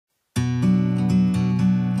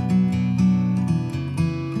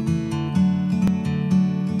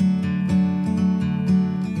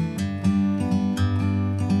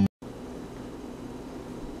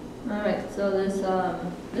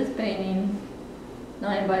painting,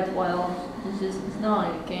 9 by 12. It's not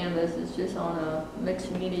on a canvas, it's just on a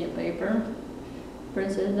mixed media paper.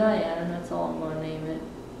 Princess Diana, that's all I'm going to name it.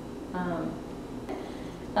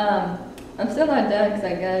 I'm still not done because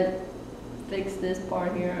I gotta fix this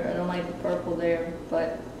part here. I don't like the purple there,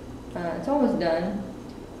 but it's almost done.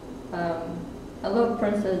 I love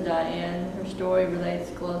Princess Diana. Her story relates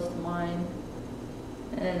close to mine.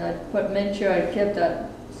 And I made sure I kept that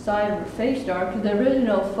side of her face dark, because the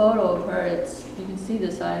original photo of her, you can see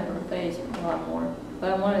the side of her face a lot more.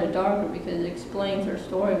 But I wanted it darker because it explains her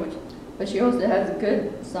story, but she also has a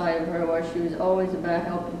good side of her where she was always about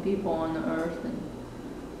helping people on the earth and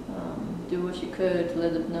do what she could to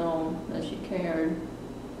let them know that she cared.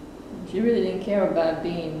 She really didn't care about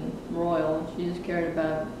being royal. She just cared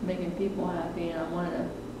about making people happy, and I wanted to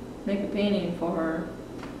make a painting for her.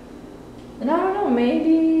 And I don't know,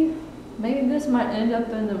 maybe this might end up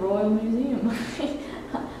in the Royal Museum.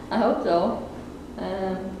 I hope so.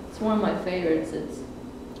 It's one of my favorites. It's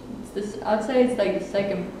this. I'd say it's like the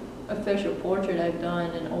second official portrait I've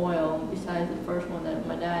done in oil, besides the first one that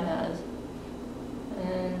my dad has.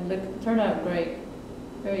 And it turned out great,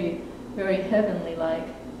 very, very heavenly-like.